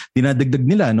kaya dinadagdag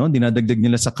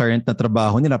nila sa current na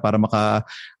trabaho nila para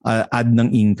maka-add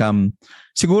ng income.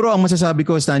 Siguro ang masasabi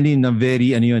ko, Stanley, na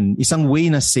very isang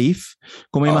way na safe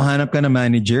kung may mahanap ka na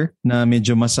manager na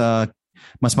medyo mas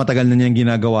matagal na niyang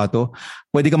ginagawa to.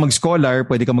 Pwede ka mag-scholar,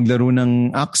 pwede ka maglaro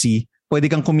ng Axie, pwede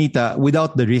kang kumita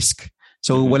without the risk.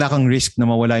 So wala kang risk na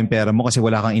mawala yung pera mo kasi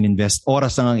wala kang ininvest.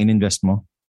 Oras lang ang ininvest mo.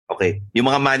 Okay. Yung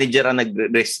mga manager ang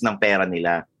nag-risk ng pera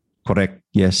nila. Correct.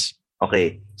 Yes.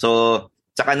 Okay. So,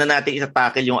 saka na natin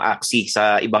itatakil yung Axie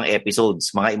sa ibang episodes,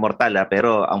 mga immortal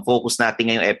pero ang focus natin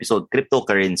ngayong episode,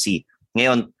 cryptocurrency.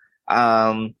 Ngayon,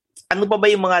 ano pa ba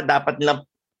yung mga dapat nilang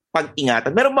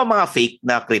pag-ingatan? Meron ba mga fake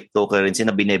na cryptocurrency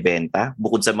na binebenta?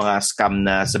 Bukod sa mga scam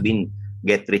na sabihin,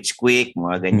 get rich quick,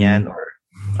 mga ganyan, or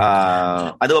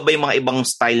ano ba yung mga ibang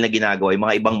style na ginagawa, yung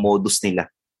mga ibang modus nila?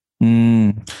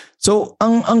 So,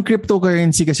 ang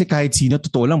cryptocurrency kasi kahit sino,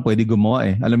 totoo lang, pwede gumawa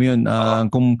eh. Alam mo yun,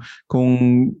 kung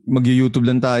mag-YouTube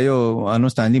lang tayo,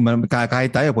 Stanley, kahit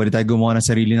tayo, pwede tayo gumawa ng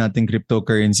sarili nating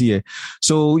cryptocurrency eh.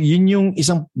 So, yun yung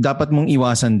isang dapat mong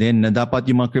iwasan din, na dapat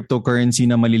yung mga cryptocurrency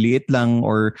na maliliit lang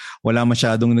or wala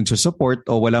masyadong nagsusupport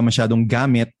o wala masyadong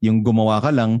gamit, yung gumawa ka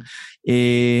lang,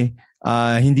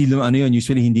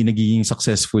 usually hindi nagiging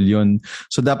successful yun.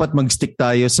 So dapat mag-stick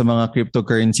tayo sa mga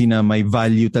cryptocurrency na may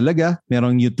value talaga,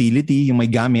 merong utility, yung may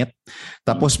gamit,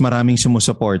 tapos maraming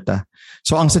sumusuporta.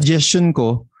 So ang suggestion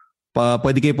ko,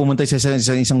 pwede kayo pumunta sa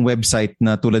isang website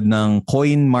na tulad ng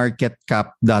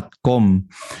coinmarketcap.com.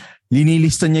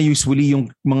 Linilista niya usually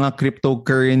yung mga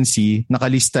cryptocurrency,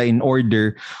 nakalista in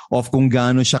order of kung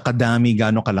gaano siya kadami,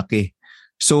 gaano kalaki.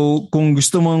 So, kung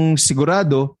gusto mong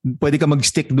sigurado, pwede ka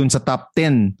mag-stick dun sa top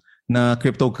 10 na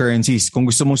cryptocurrencies. Kung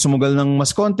gusto mong sumugal ng mas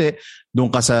konti,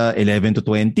 dun ka sa 11 to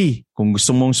 20. Kung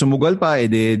gusto mong sumugal pa,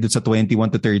 dun sa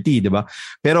 21 to 30, di ba?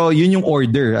 Pero yun yung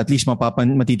order. At least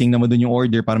matitingnan mo dun yung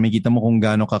order para makita mo kung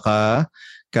gaano kung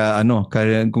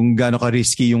gaano ka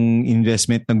risky yung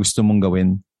investment na gusto mong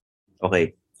gawin.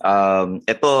 Okay.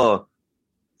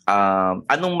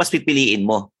 Anong mas pipiliin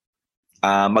mo?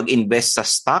 Mag-invest sa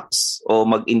stocks o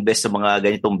mag-invest sa mga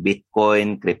ganitong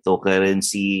Bitcoin,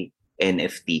 cryptocurrency,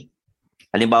 NFT?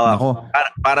 Halimbawa,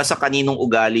 para sa kaninong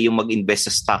ugali yung mag-invest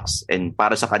sa stocks and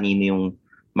para sa kanino yung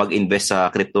mag-invest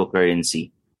sa cryptocurrency?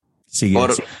 Sige.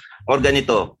 Or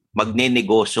ganito,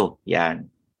 magne-negosyo. Yan.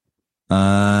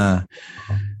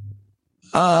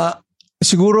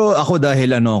 Siguro ako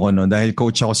dahil dahil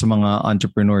coach ako sa mga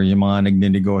entrepreneur, yung mga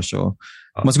nagnenegosyo.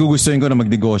 Mas gugustuhin ko na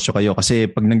magnegosyo kayo kasi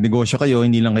pag nagnegosyo kayo,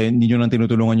 hindi nyo lang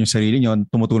tinutulungan yung sarili nyo,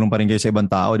 tumutulong pa rin kayo sa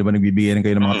ibang tao, di ba? Nagbibigay rin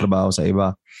kayo ng mga trabaho sa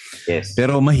iba. Yes.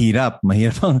 Pero mahirap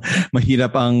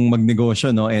ang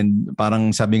magnegosyo, no? And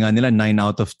parang sabi nga nila 9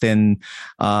 out of 10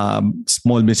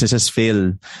 small businesses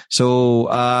fail.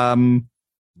 So,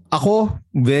 ako,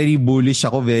 very bullish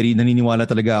ako, naniniwala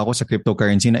talaga ako sa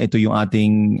cryptocurrency na ito yung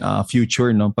ating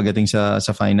future, no, pagdating sa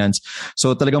finance.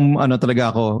 So talagang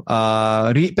talaga ako,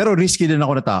 pero risky din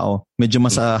ako na tao. Medyo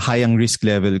mas high ang risk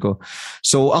level ko.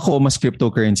 So ako, mas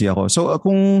cryptocurrency ako. So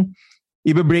kung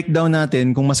i-breakdown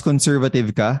natin, kung mas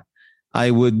conservative ka,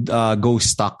 I would go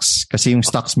stocks. Kasi yung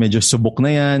stocks medyo subok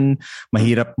na yan,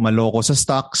 mahirap maloko sa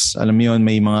stocks. Alam mo yun,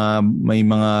 may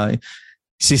mga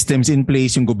systems in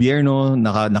place, yung gobyerno,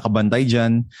 nakabantay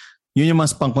dyan. Yun yung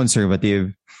mas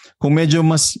pang-conservative. Kung medyo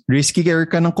mas risky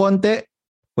ka ng konti,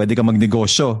 pwede ka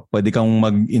magnegosyo. Pwede kang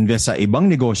mag-invest sa ibang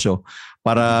negosyo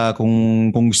para kung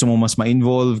gusto mo mas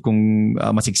ma-involve, kung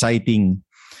mas exciting.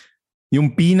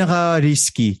 Yung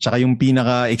pinaka-risky tsaka yung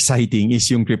pinaka-exciting is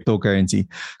yung cryptocurrency.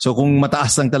 So kung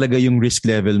mataas lang talaga yung risk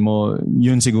level mo,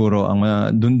 yun siguro ang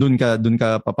dun ka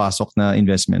papasok na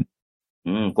investment.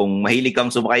 Kung mahilig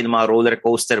kang sumakay ng mga roller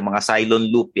coaster, mga Cylon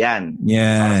loop, yan.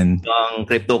 Ang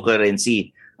cryptocurrency.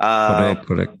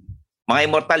 Correct. Mga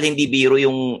immortal, hindi biro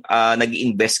yung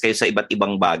nag-invest kayo sa iba't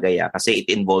ibang bagay kasi it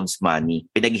involves money.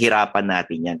 Pinaghirapan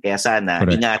natin yan. Kaya sana,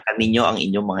 ingatan ninyo ang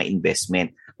inyong mga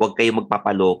investment. Huwag kayo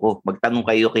magpapaloko. Magtanong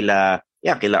kayo kila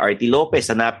RT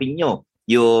Lopez, hanapin nyo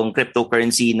yung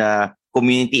cryptocurrency na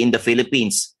community in the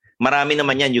Philippines. Marami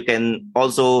naman yan. You can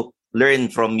also learn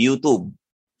from YouTube.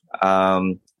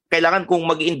 Kailangan kung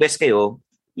mag-invest kayo,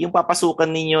 yung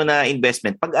papasukan ninyo na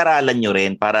investment, pag-aralan nyo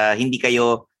rin para hindi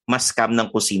kayo mas-scam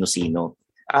ng kung sino-sino.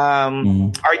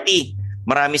 RT,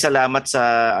 marami salamat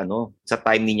sa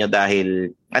time ninyo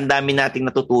dahil ang dami nating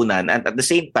natutunan and at the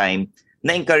same time,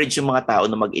 na-encourage yung mga tao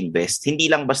na mag-invest. Hindi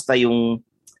lang basta yung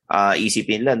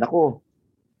isipin nila, naku,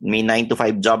 may 9 to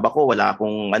 5 job ako, wala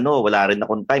rin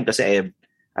akong time kasi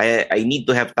I need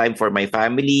to have time for my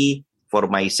family, for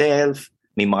myself,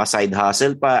 may mga side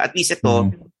hustle pa. At least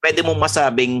ito, pwede mong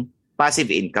masabing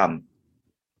passive income.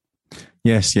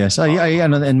 Yes.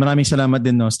 And maraming salamat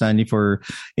din, no, Stanley, for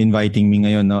inviting me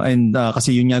ngayon, no. And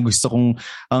kasi yun nga gusto kong,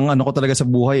 ang ko talaga sa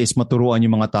buhay is maturuan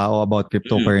yung mga tao about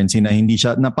cryptocurrency na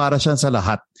na para siya sa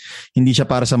lahat. Hindi siya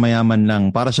para sa mayaman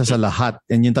lang, para siya sa lahat.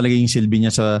 And yun talaga yung silbi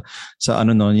niya sa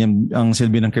ang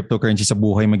silbi ng cryptocurrency sa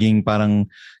buhay, maging parang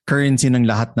currency ng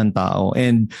lahat ng tao.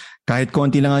 And kahit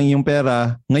konti lang ang iyong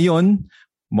pera, ngayon,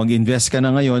 mag-invest ka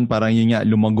na ngayon, parang yun nga,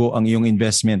 lumago ang iyong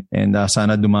investment and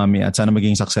sana dumami at sana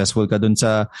maging successful ka dun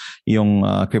sa iyong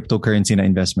cryptocurrency na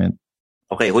investment.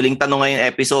 Okay, huling tanong ngayong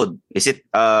episode. Is it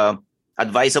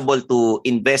advisable to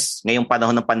invest ngayong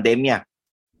panahon ng pandemya?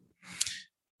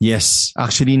 Yes,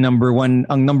 actually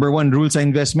ang number one rule sa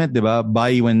investment, 'di ba?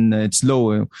 Buy when it's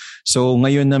low. So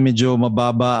ngayon na medyo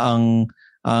mababa ang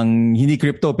hindi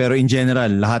crypto pero in general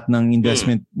lahat ng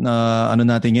investment na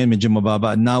natin ngayon medyo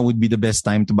mababa. Now would be the best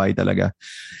time to buy talaga.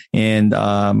 And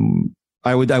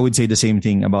I would say the same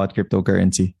thing about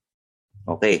cryptocurrency.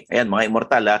 Okay, ayan mga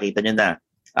immortal, kita nyo na.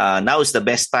 Now is the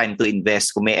best time to invest.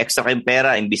 Kung may extra kayong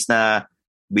pera, imbis na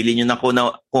bilhin nyo na kung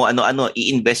ano-ano,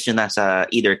 i-invest nyo na sa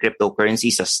either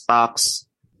cryptocurrency, sa stocks,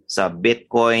 sa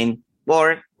Bitcoin,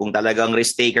 or kung talagang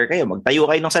risk taker kayo,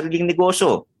 magtayo kayo ng sariling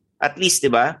negosyo. At least,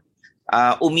 di ba?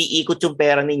 Umiikot yung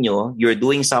pera ninyo, you're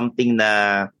doing something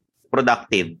na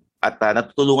productive at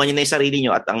natutulungan nyo na yung sarili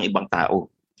nyo at ang ibang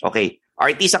tao. Okay.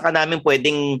 Artista ka namin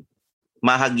pwedeng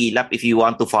mahagilap if you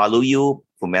want to follow you.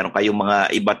 Kung meron kayong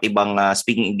mga iba't ibang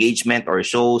speaking engagement or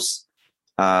shows,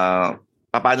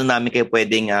 paano namin kayo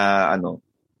pwedeng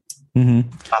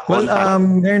Well,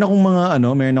 meron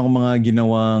akong mga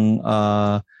ginawang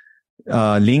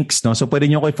links, no? So pwede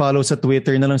niyo ko i-follow sa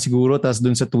Twitter na lang siguro, tapos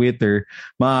dun sa Twitter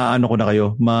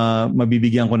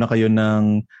mabibigyan ko na kayo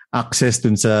ng access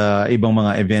dun sa ibang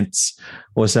mga events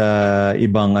o sa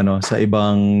ibang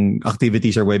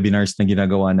activities or webinars na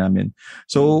ginagawa namin.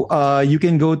 So you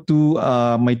can go to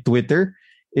my Twitter.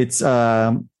 It's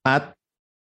at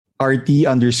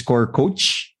RT_coach,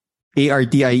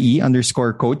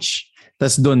 ARTIE_coach.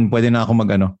 Tas doon pwede na ako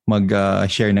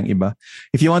mag-share ng iba.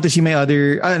 If you want to see my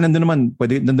other nandun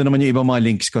naman yung ibang mga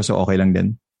links ko, so okay lang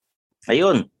din.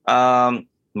 Ayun.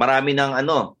 Marami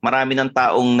ng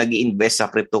taong nag-i-invest sa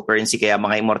cryptocurrency, kaya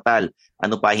mga immortal,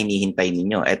 ano pa hinihintay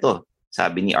ninyo? Eto,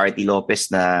 sabi ni RT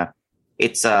Lopez na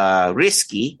it's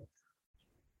risky.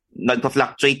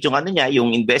 Nagpa-fluctuate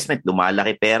yung investment,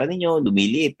 lumalaki pera ninyo,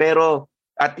 lumiliit, pero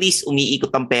at least umiikot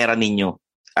ang pera ninyo.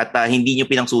 At hindi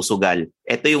nyo pinangsusugal.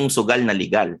 Ito yung sugal na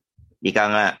legal.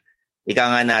 Ika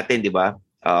nga natin, di ba?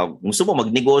 Gusto mo,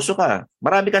 magnegosyo ka.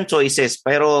 Marami kang choices.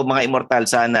 Pero mga immortal,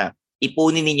 sana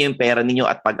ipunin ninyo yung pera ninyo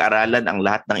at pag-aralan ang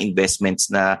lahat ng investments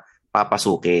na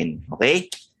papasukin. Okay?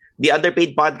 The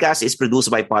Underpaid Podcast is produced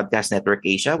by Podcast Network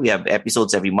Asia. We have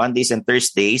episodes every Mondays and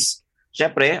Thursdays.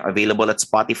 Syempre, available at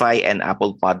Spotify and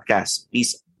Apple Podcasts.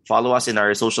 Please follow us in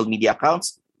our social media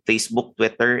accounts, Facebook,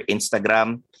 Twitter,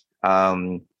 Instagram,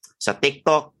 sa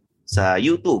TikTok, sa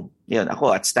YouTube. Yun,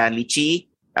 ako at Stanley Chi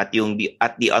at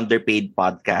The Underpaid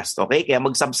Podcast. Okay? Kaya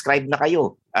mag-subscribe na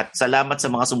kayo. At salamat sa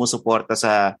mga sumusuporta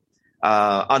sa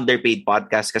Underpaid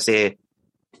Podcast kasi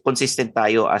consistent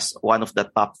tayo as one of the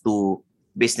top 2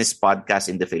 business podcasts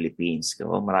in the Philippines. So,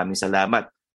 maraming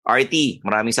salamat. RT,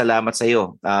 maraming salamat sa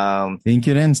iyo. Thank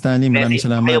you rin, Stanley. Maraming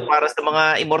salamat. Kayo para sa mga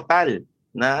immortal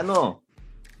na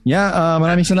Yeah,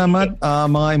 maraming salamat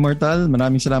mga immortal.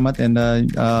 Maraming salamat and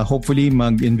hopefully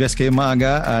mag-invest kayo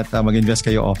maaga at mag-invest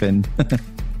kayo often.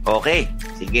 Okay,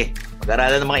 sige.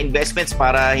 Mag-aralan ng mga investments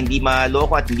para hindi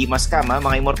maloko at hindi ma-scam,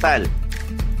 mga immortal.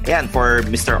 Ayan, for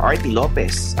Mr. RT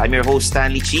Lopez, I'm your host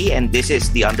Stanley Chi and this is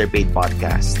the Underpaid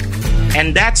Podcast.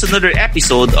 And that's another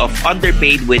episode of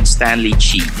Underpaid with Stanley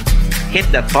Chi. Hit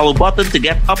that follow button to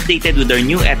get updated with our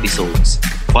new episodes.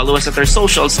 Follow us at our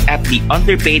socials at The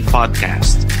Underpaid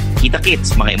Podcast.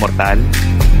 Kita-kits, mga immortal.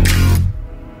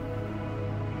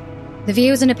 The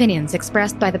views and opinions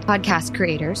expressed by the podcast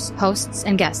creators, hosts,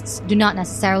 and guests do not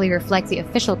necessarily reflect the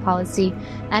official policy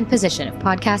and position of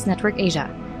Podcast Network Asia,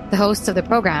 the hosts of the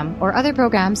program, or other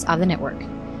programs of the network.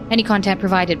 Any content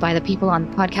provided by the people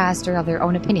on the podcast are of their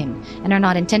own opinion and are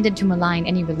not intended to malign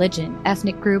any religion,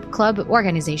 ethnic group, club,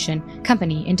 organization,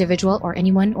 company, individual, or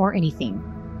anyone or anything.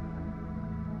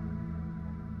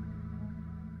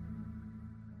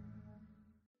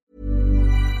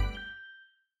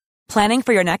 Planning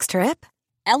for your next trip?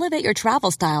 Elevate your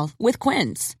travel style with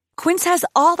Quince. Quince has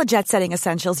all the jet-setting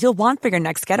essentials you'll want for your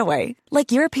next getaway,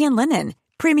 like European linen,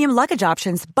 premium luggage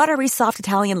options, buttery soft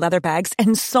Italian leather bags,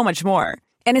 and so much more.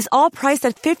 And is all priced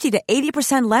at 50 to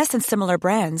 80% less than similar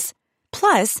brands.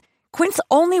 Plus, Quince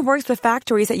only works with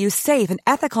factories that use safe and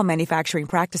ethical manufacturing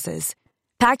practices.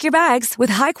 Pack your bags with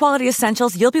high-quality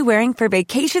essentials you'll be wearing for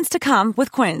vacations to come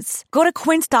with Quince. Go to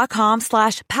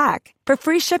quince.com/pack for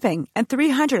free shipping and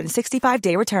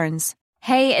 365-day returns.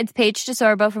 Hey, it's Paige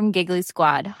DeSorbo from Giggly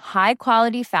Squad. High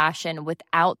quality fashion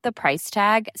without the price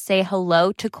tag. Say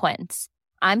hello to Quince.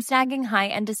 I'm snagging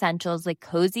high-end essentials like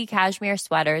cozy cashmere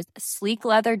sweaters, sleek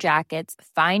leather jackets,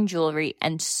 fine jewelry,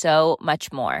 and so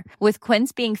much more. With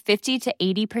Quince being 50 to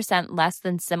 80% less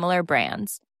than similar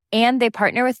brands. And they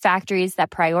partner with factories that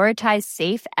prioritize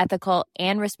safe, ethical,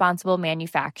 and responsible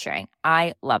manufacturing.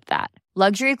 I love that.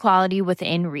 Luxury quality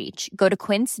within reach. Go to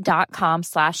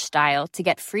quince.com/style to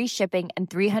get free shipping and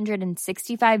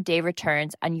 365-day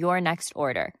returns on your next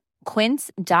order.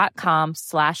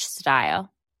 Quince.com/style.